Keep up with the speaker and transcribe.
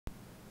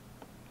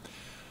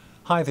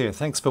Hi there,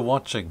 thanks for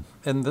watching.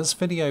 In this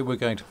video we're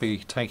going to be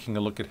taking a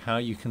look at how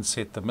you can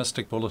set the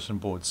Mystic bulletin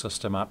board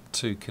system up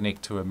to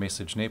connect to a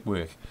message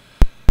network.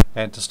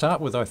 And to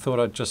start with, I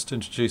thought I'd just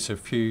introduce a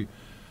few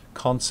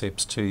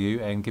concepts to you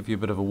and give you a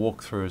bit of a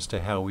walkthrough as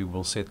to how we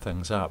will set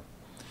things up.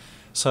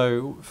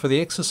 So for the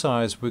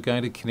exercise we're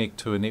going to connect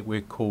to a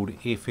network called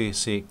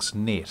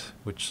fsxNet,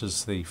 which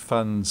is the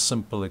fun,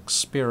 simple,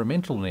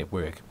 experimental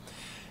network.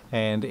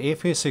 And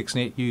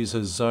fsxNet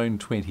uses Zone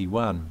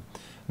 21.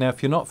 Now,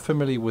 if you're not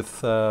familiar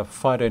with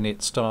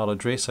FidoNet style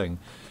addressing,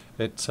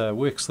 it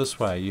works this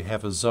way. You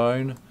have a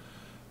zone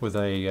with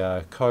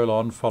a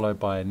colon followed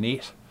by a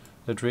net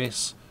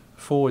address,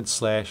 / and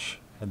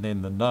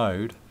then the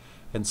node,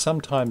 and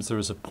sometimes there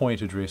is a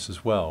point address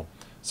as well.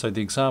 So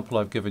the example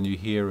I've given you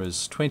here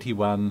is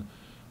 21:1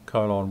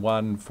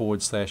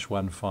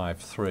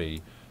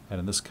 /153, and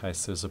in this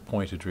case there's a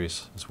point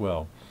address as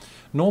well.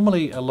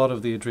 Normally a lot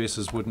of the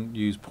addresses wouldn't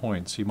use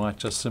points. You might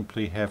just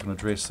simply have an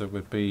address that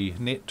would be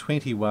zone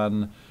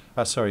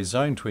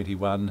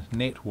 21,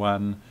 net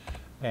 1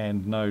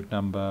 and node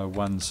number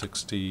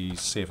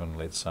 167,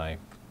 let's say.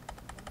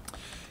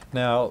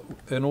 Now,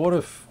 in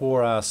order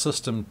for our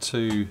system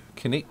to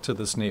connect to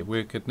this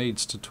network, it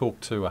needs to talk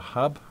to a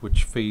hub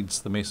which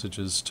feeds the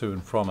messages to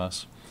and from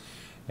us.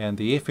 And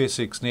the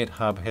fsxNet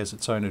hub has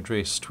its own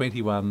address,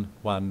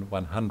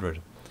 21.1.100.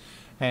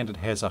 And it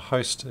has a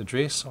host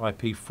address,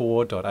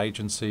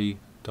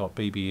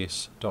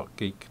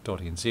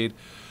 ip4.agency.bbs.geek.nz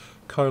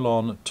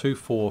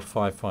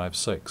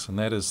 :24556, and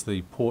that is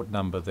the port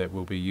number that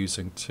we'll be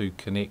using to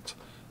connect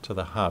to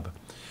the hub.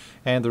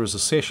 And there is a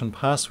session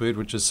password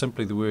which is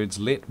simply the words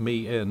 "let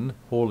me in,"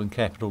 all in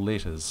capital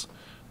letters.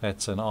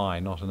 That's an I,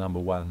 not a number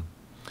 1.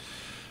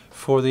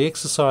 For the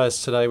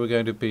exercise today we're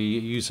going to be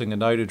using a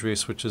node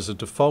address which is a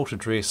default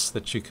address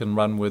that you can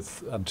run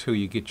with until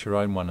you get your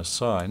own one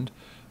assigned,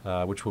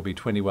 which will be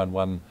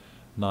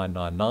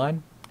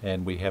 211999,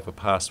 and we have a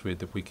password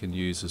that we can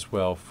use as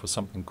well for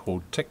something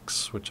called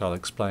ticks, which I'll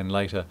explain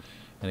later,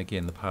 and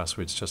again the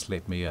password's just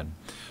let me in.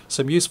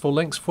 Some useful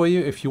links for you.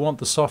 If you want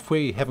the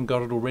software, you haven't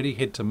got it already,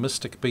 head to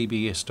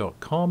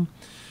mysticbbs.com,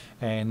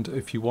 and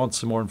if you want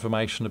some more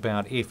information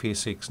about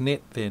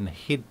fsxNet, then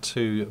head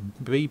to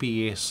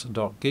bbs.geek.nz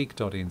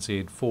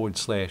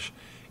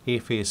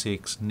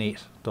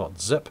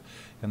 /fsxnet.zip,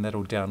 and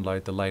that'll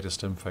download the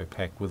latest info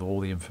pack with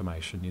all the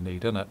information you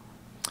need in it.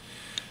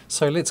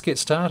 So let's get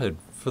started.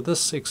 For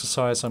this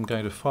exercise I'm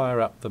going to fire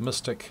up the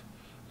Mystic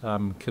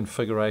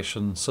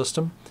configuration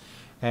system,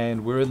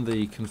 and we're in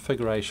the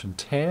configuration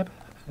tab,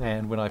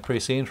 and when I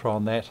press enter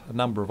on that, a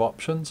number of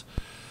options.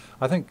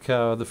 I think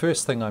the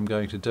first thing I'm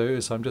going to do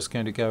is I'm just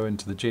going to go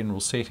into the general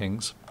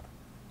settings,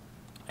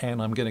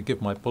 and I'm going to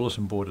give my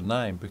bulletin board a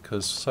name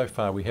because so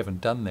far we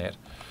haven't done that.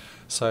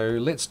 So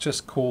let's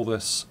just call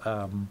this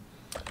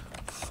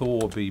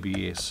Thor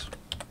BBS.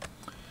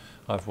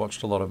 I've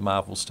watched a lot of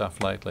Marvel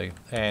stuff lately,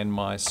 and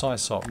my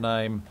SysOp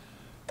name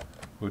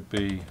would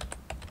be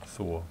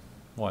Thor.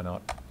 Why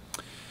not?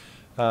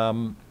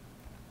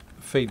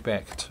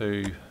 Feedback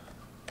to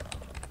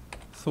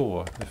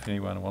Thor if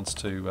anyone wants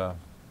to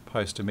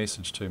post a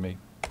message to me.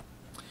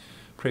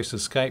 Press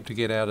escape to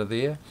get out of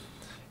there,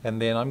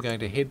 and then I'm going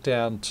to head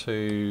down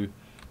to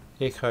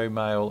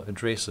echomail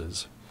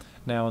addresses.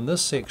 Now in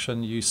this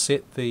section you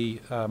set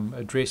the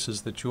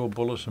addresses that your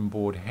bulletin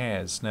board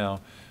has. Now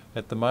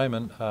at the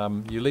moment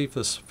you leave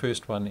this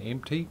first one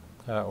empty,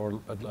 or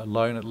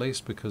alone at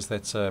least, because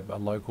that's a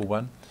local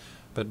one,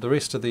 but the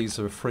rest of these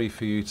are free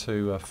for you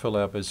to fill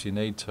up as you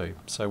need to.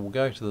 So we'll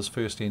go to this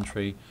first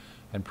entry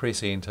and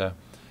press enter,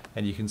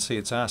 and you can see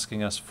it's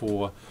asking us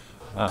for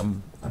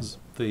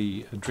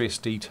the address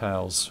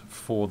details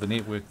for the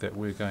network that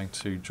we're going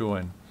to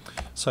join.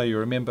 So you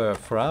remember,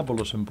 for our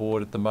bulletin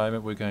board at the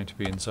moment we're going to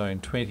be in zone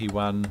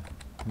 21,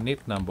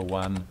 net number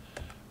 1,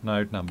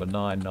 node number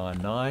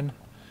 999,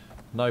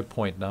 no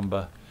point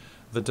number.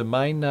 The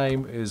domain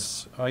name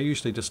is, I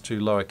usually just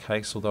do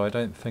lowercase, although I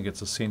don't think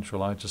it's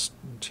essential, I just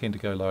tend to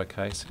go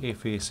lowercase,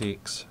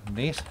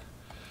 fsxNet.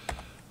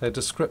 The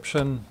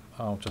description,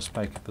 I'll just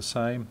make it the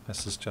same,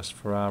 this is just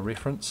for our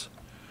reference.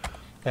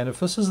 And if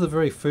this is the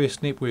very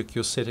first network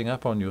you're setting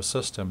up on your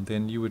system,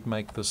 then you would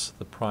make this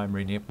the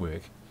primary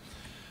network.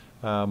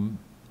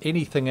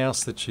 Anything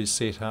else that you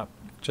set up,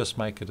 just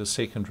make it a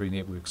secondary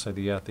network. So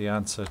the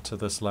answer to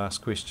this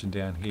last question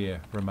down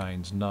here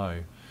remains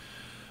no.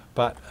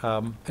 But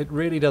it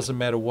really doesn't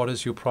matter what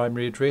is your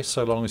primary address,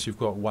 so long as you've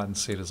got one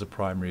set as a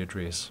primary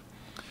address.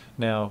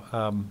 Now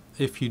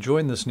if you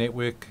join this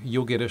network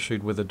you'll get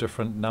issued with a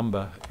different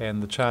number,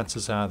 and the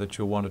chances are that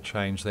you'll want to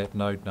change that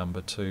node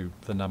number to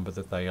the number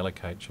that they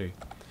allocate you.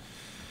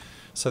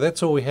 So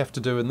that's all we have to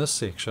do in this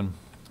section.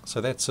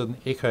 So that's in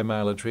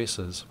echomail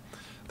addresses.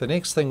 The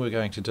next thing we're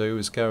going to do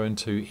is go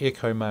into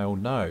echomail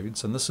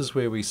nodes, and this is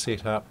where we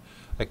set up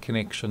a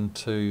connection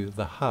to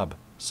the hub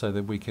so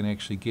that we can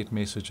actually get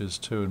messages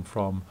to and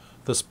from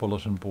this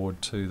bulletin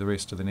board to the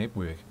rest of the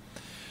network.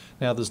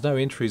 Now there's no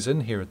entries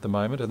in here at the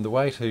moment, and the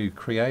way to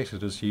create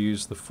it is you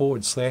use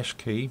the /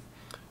 key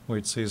where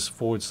it says /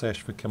 for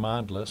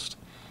command list,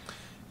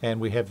 and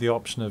we have the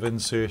option of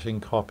inserting,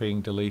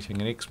 copying, deleting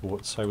and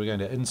export. So we're going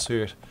to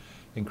insert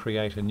and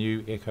create a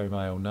new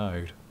echomail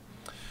node.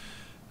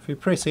 If we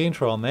press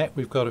enter on that,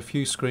 we've got a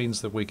few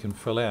screens that we can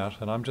fill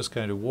out, and I'm just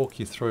going to walk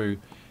you through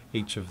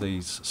each of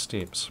these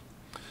steps.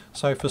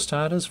 So for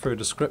starters, for a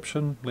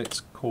description,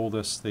 let's call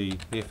this the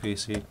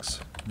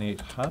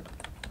fsxNet hub.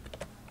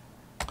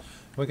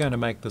 We're going to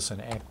make this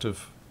an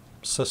active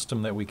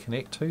system that we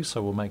connect to,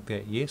 so we'll make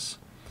that yes.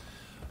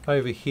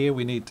 Over here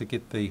we need to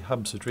get the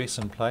hub's address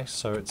in place,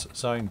 so it's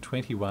zone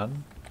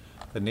 21,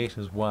 the net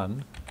is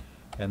 1,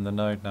 and the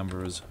node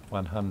number is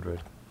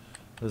 100.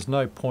 There's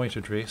no point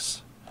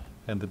address,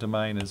 and the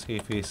domain is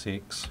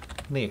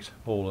fsxNet,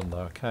 all in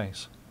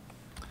lowercase.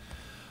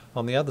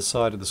 On the other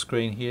side of the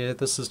screen here,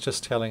 this is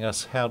just telling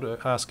us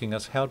asking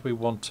us how do we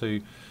want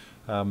to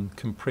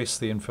compress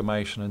the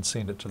information and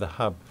send it to the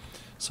hub.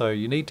 So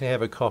you need to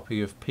have a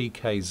copy of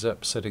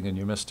pkzip sitting in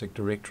your Mystic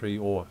directory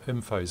or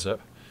infozip,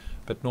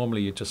 but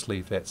normally you just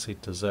leave that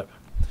set to zip.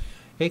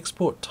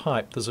 Export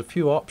type, there's a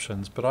few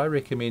options, but I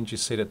recommend you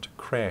set it to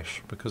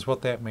crash, because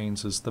what that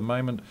means is the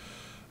moment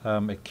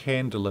it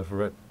can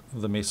deliver it,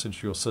 the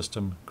message your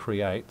system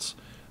creates,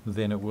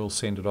 then it will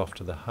send it off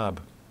to the hub.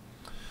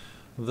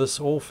 This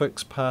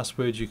all-fix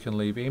password you can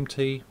leave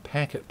empty,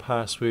 packet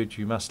password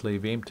you must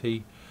leave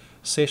empty,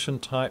 session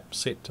type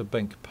set to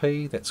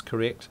BINC-P, that's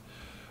correct.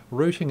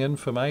 Routing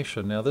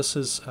information, now this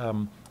is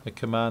a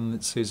command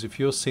that says if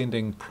you're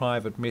sending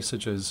private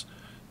messages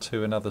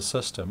to another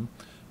system,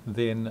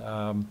 then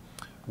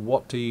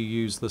what do you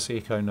use this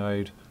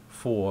echonode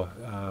for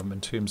in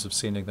terms of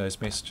sending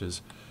those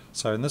messages.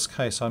 So in this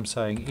case I'm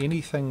saying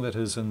anything that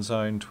is in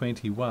zone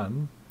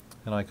 21,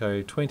 and I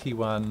go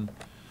 21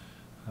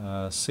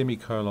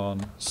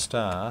 semicolon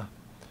star,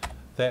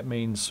 that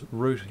means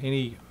route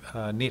any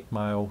net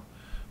mail,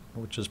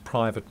 which is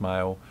private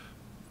mail,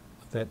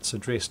 that's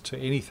addressed to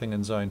anything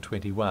in zone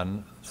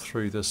 21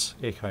 through this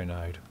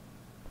echonode.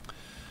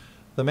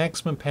 The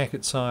maximum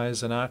packet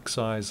size and arc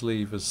size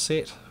leave is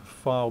set.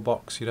 File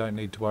box you don't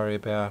need to worry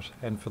about,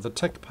 and for the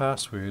tick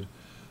password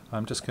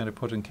I'm just going to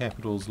put in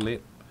capitals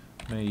let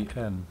me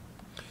in.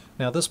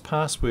 Now this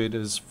password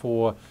is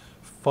for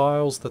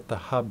files that the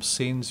hub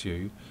sends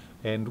you,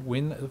 and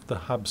when the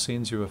hub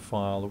sends you a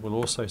file it will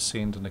also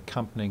send an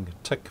accompanying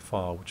tick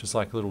file, which is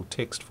like a little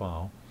text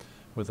file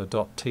with a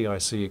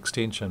 .tic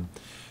extension.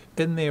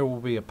 In there will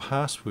be a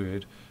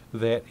password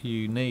that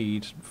you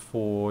need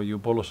for your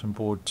bulletin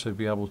board to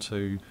be able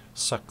to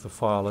suck the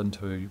file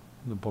into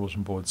the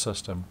bulletin board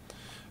system.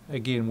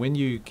 Again, when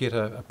you get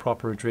a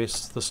proper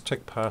address, this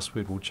tick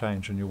password will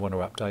change and you'll want to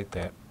update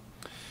that.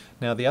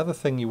 Now the other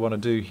thing you want to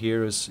do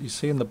here is, you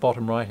see in the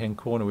bottom right hand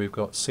corner we've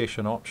got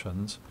session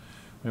options.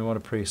 We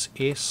want to press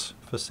S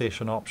for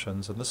session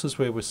options, and this is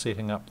where we're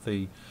setting up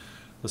the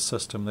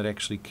system that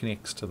actually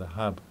connects to the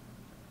hub.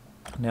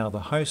 Now the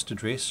host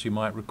address, you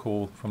might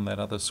recall from that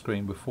other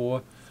screen before.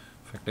 In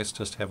fact, let's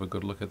just have a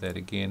good look at that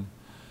again.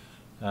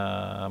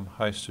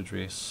 Host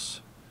address,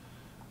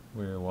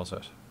 where was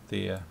it?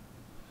 There.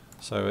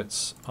 So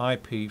it's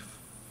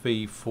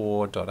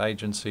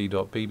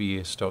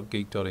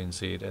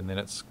ipv4.agency.bbs.geek.nz, and then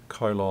it's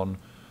colon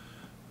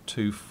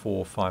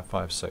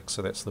 24556.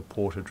 So that's the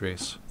port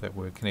address that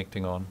we're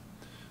connecting on.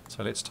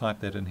 So let's type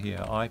that in here.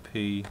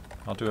 IP,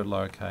 I'll do it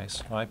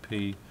lowercase,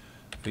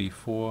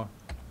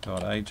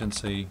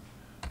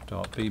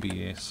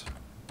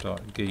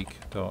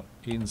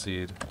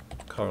 ipv4.agency.bbs.geek.nz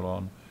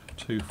colon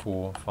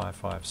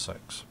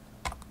 24556.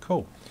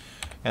 Cool.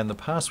 And the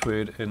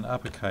password in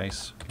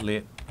uppercase,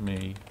 let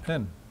me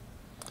in.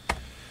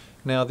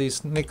 Now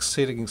these next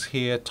settings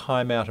here,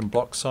 timeout and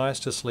block size,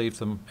 just leave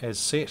them as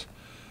set.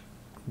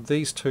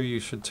 These two you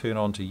should turn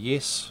on to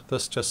yes.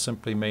 This just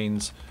simply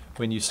means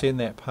when you send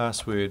that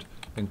password,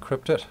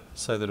 encrypt it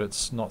so that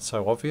it's not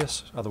so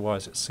obvious,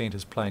 otherwise it's sent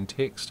as plain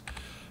text.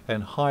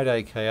 And hide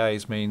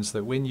AKAs means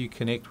that when you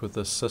connect with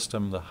this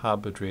system, the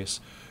hub address,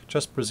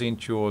 just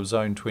present your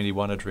zone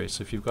 21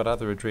 address. If you've got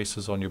other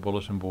addresses on your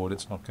bulletin board,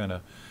 it's not going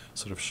to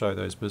sort of show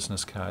those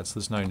business cards.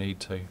 There's no need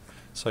to.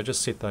 So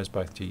just set those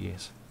both to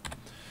yes.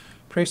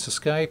 Press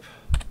escape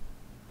a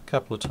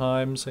couple of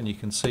times and you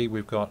can see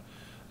we've got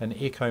an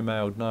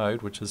echomail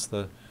node, which is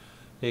the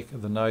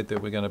node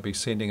that we're going to be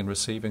sending and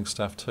receiving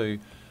stuff to,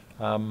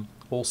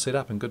 all set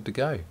up and good to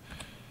go.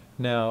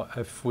 Now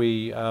if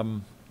we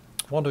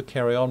want to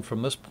carry on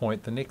from this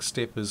point, the next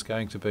step is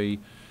going to be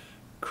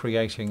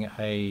creating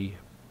a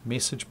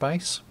message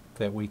base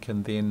that we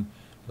can then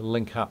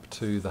link up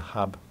to the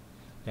hub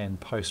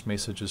and post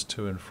messages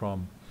to and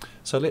from.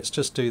 So let's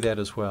just do that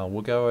as well.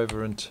 We'll go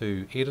over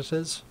into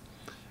editors,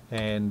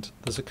 and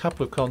there's a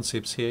couple of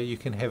concepts here. You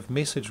can have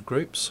message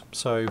groups,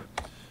 so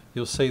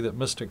you'll see that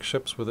Mystic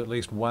ships with at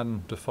least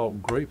one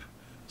default group.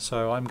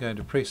 So I'm going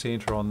to press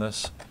enter on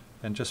this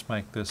and just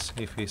make this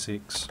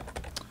fsxNet,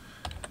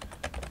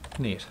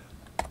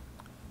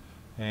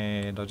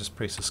 and I just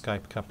press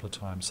escape a couple of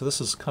times. So this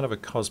is kind of a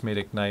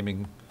cosmetic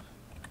naming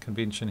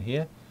convention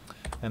here,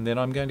 and then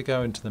I'm going to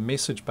go into the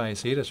message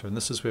base editor, and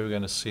this is where we're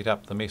going to set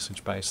up the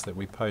message base that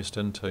we post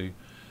into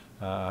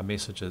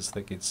messages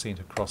that get sent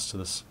across to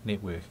this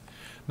network.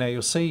 Now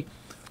you'll see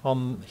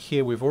on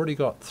here we've already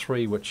got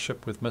 3 which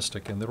ship with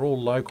Mystic, and they're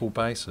all local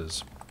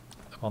bases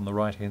on the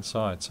right hand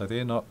side, so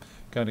they're not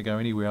going to go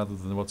anywhere other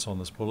than what's on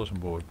this bulletin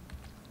board.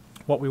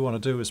 What we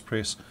want to do is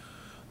press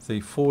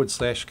the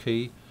 /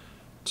 key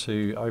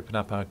to open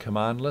up our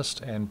command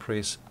list and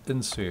press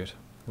insert,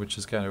 which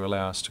is going to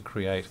allow us to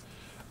create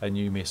a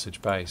new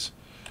message base,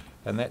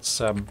 and that's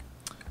the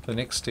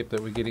next step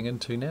that we're getting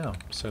into now.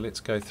 So let's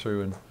go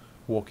through and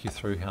walk you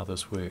through how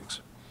this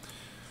works.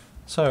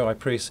 So I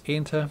press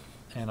enter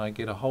and I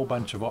get a whole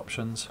bunch of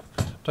options.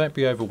 Don't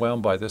be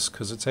overwhelmed by this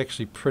because it's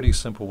actually pretty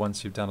simple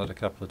once you've done it a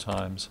couple of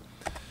times.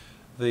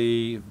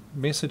 The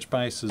message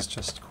base is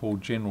just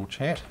called general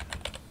chat.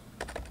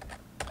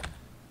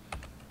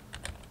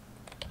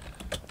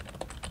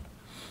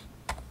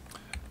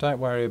 Don't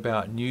worry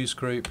about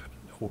newsgroup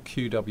or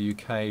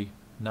QWK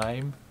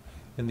name.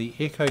 In the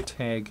echo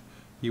tag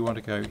you want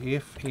to go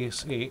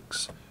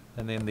fsx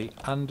and then the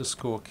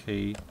underscore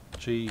key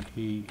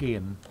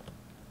GEN,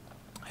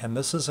 and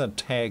this is a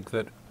tag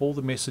that all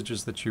the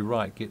messages that you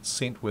write get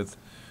sent with,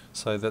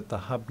 so that the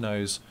hub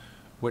knows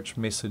which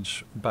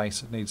message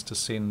base it needs to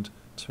send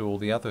to all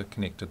the other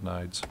connected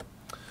nodes.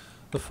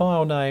 The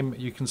file name,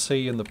 you can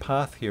see in the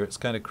path here, it's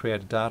going to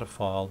create a data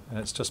file and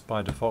it's just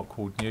by default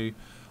called new.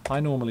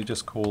 I normally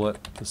just call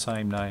it the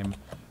same name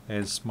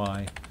as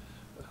my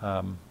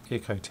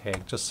echo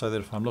tag, just so that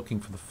if I'm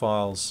looking for the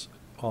files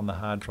on the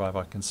hard drive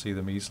I can see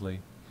them easily.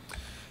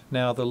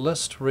 Now the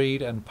list,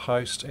 read and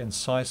post and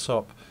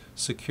sysop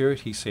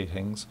security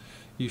settings,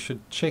 you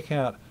should check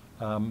out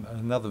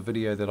another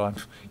video that I'm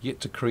yet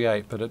to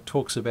create, but it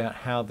talks about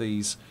how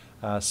these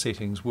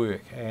settings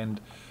work.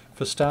 And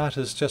for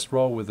starters, just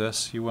roll with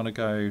this. You want to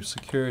go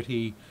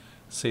security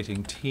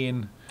setting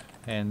 10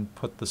 and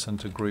put this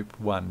into group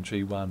 1,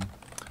 G1.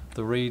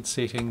 The read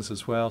settings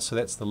as well, so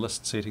that's the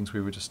list settings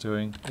we were just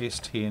doing,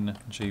 S10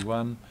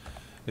 G1.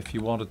 If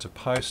you wanted to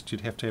post,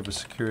 you'd have to have a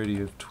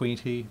security of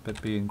 20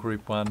 but be in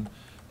group 1,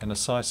 and a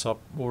sysop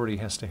already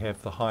has to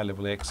have the high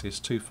level access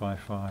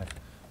 255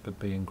 but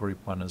be in group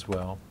 1 as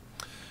well.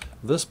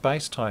 This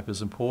base type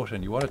is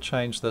important. You want to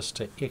change this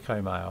to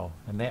echomail,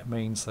 and that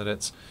means that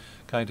it's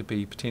going to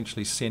be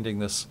potentially sending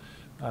this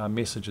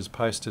messages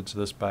posted to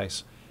this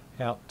base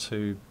out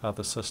to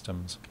other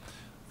systems.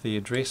 The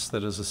address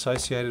that is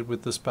associated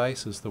with this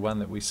base is the one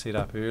that we set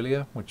up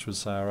earlier, which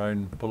was our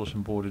own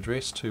bulletin board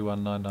address,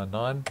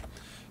 21999.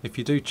 If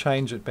you do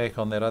change it back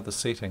on that other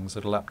settings,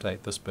 it'll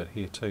update this bit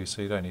here too,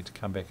 so you don't need to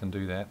come back and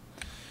do that.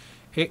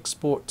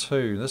 Export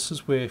to, this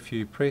is where if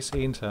you press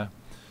enter,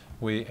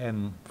 we're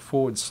in /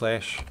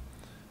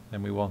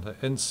 and we want to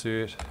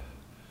insert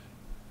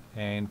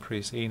and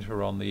press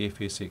enter on the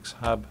FSX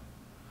hub,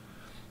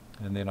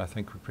 and then I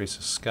think we press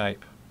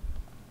escape.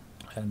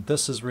 And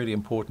this is really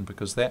important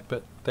because that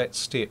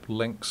step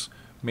links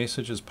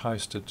messages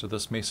posted to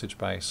this message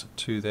base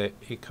to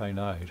that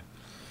echonode.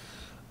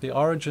 The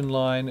origin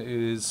line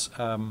is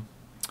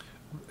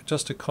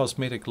just a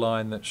cosmetic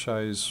line that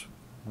shows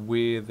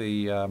where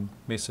the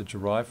message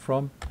arrived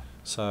from.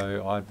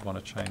 So I'd want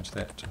to change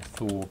that to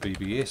Thor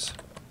BBS.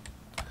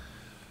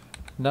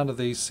 None of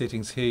these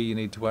settings here you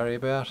need to worry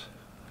about.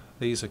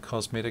 These are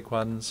cosmetic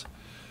ones.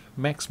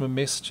 Maximum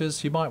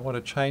messages, you might want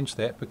to change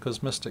that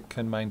because Mystic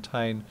can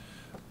maintain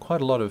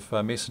quite a lot of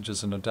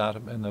messages in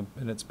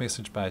in its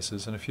message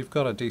bases, and if you've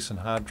got a decent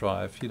hard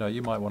drive,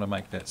 you might want to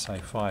make that say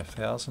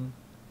 5,000.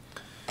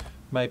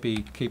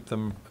 Maybe keep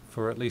them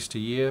for at least a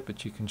year,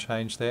 but you can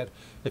change that.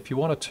 If you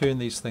want to turn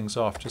these things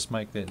off, just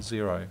make that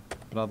 0,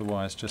 but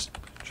otherwise just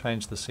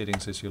change the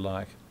settings as you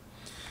like.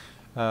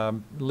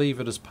 Leave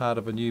it as part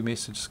of a new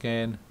message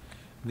scan.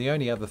 And the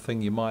only other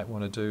thing you might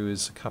want to do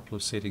is a couple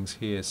of settings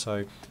here.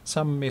 So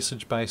some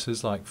message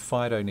bases like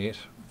FidoNet,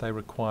 they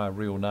require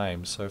real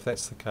names, so if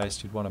that's the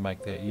case you'd want to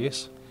make that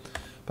yes,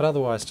 but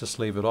otherwise just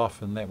leave it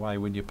off, and that way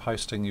when you're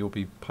posting you'll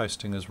be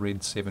posting as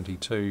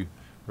red72,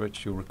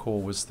 which you'll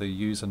recall was the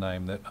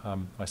username that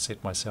I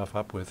set myself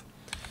up with.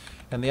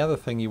 And the other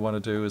thing you want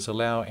to do is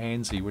allow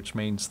ANSI, which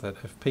means that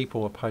if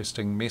people are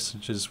posting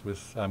messages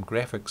with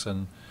graphics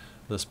in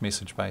this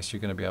message base,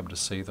 you're going to be able to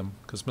see them,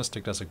 because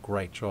Mystic does a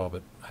great job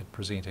at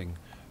presenting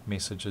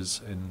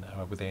messages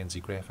with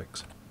ANSI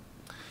graphics.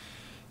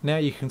 Now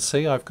you can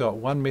see I've got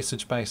one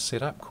message base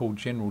set up called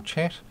General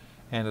Chat,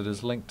 and it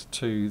is linked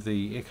to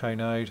the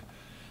echonode,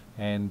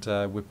 and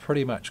we're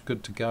pretty much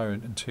good to go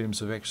in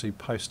terms of actually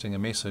posting a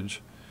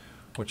message,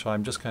 which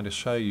I'm just going to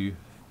show you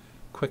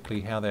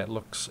quickly how that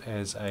looks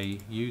as a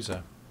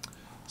user.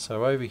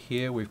 So over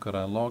here we've got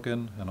our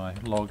login, and I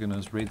log in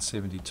as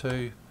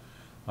red72.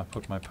 I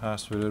put my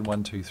password in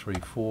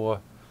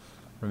 1234.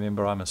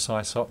 Remember, I'm a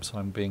sysop, so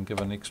I'm being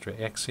given extra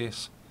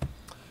access.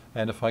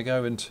 And if I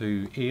go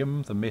into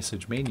the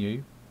message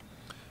menu,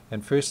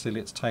 and firstly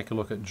let's take a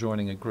look at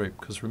joining a group,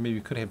 because remember you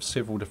could have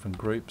several different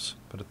groups,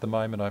 but at the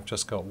moment I've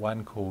just got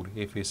one called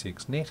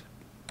fsxNet.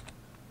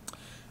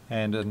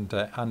 And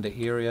under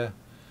area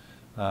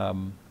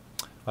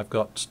I've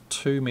got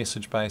two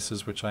message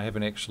bases which I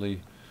haven't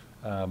actually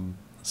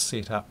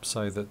set up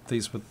so that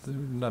these were the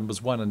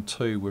numbers 1 and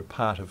 2 were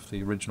part of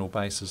the original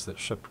bases that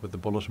shipped with the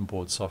bulletin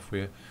board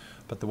software,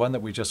 but the one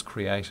that we just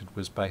created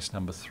was base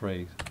number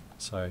 3.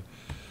 So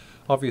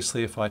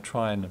obviously if I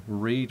try and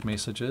read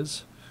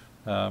messages,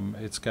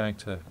 it's going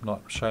to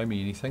not show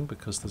me anything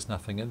because there's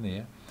nothing in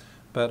there.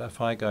 But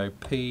if I go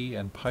P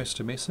and post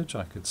a message,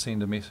 I could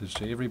send a message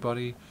to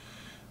everybody.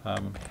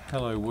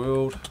 Hello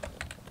world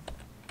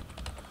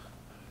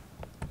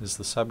is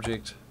the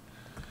subject.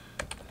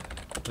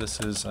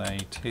 This is a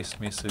test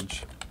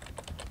message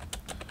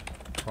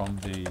from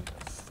the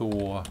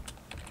Thor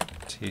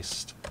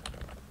test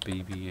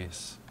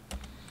BBS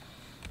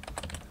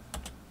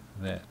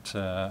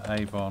that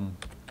Avon,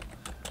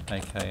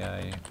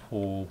 aka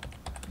Paul,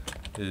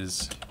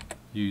 is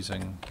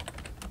using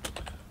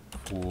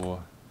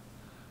for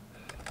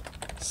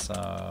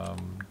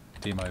some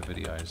demo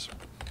videos.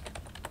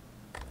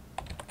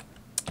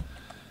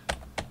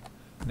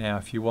 Now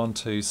if you want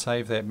to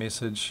save that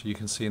message, you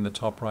can see in the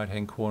top right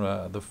hand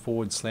corner the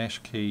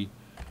 / key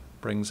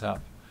brings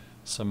up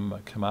some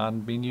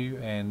command menu,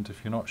 and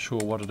if you're not sure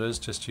what it is,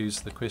 just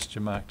use the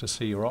question mark to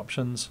see your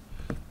options,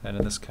 and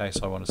in this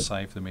case I want to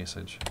save the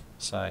message.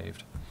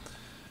 Saved.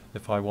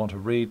 If I want to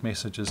read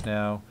messages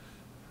now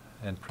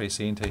and press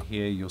enter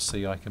here, you'll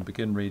see I can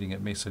begin reading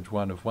at message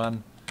 1 of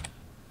 1,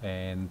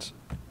 and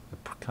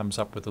it comes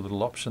up with a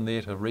little option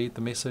there to read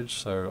the message.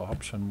 So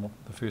option,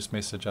 the first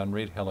message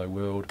unread, hello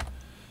world,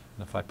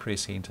 and if I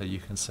press enter you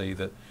can see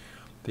that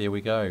there we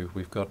go,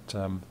 we've got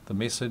the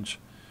message.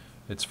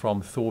 It's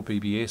from Thor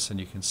BBS, and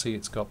you can see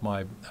it's got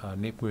my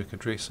network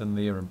address in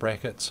there in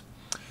brackets,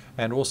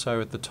 and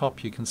also at the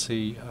top you can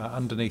see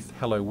underneath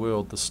hello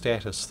world the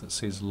status that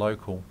says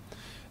local.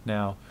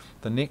 Now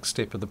the next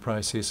step of the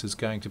process is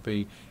going to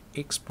be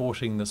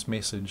exporting this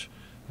message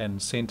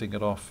and sending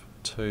it off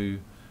to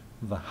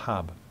the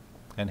hub,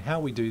 and how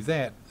we do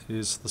that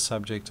is the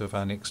subject of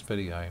our next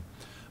video.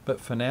 But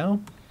for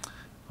now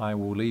I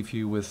will leave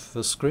you with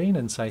the screen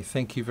and say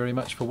thank you very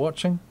much for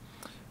watching,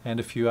 and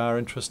if you are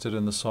interested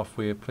in the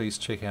software, please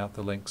check out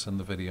the links in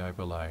the video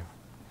below.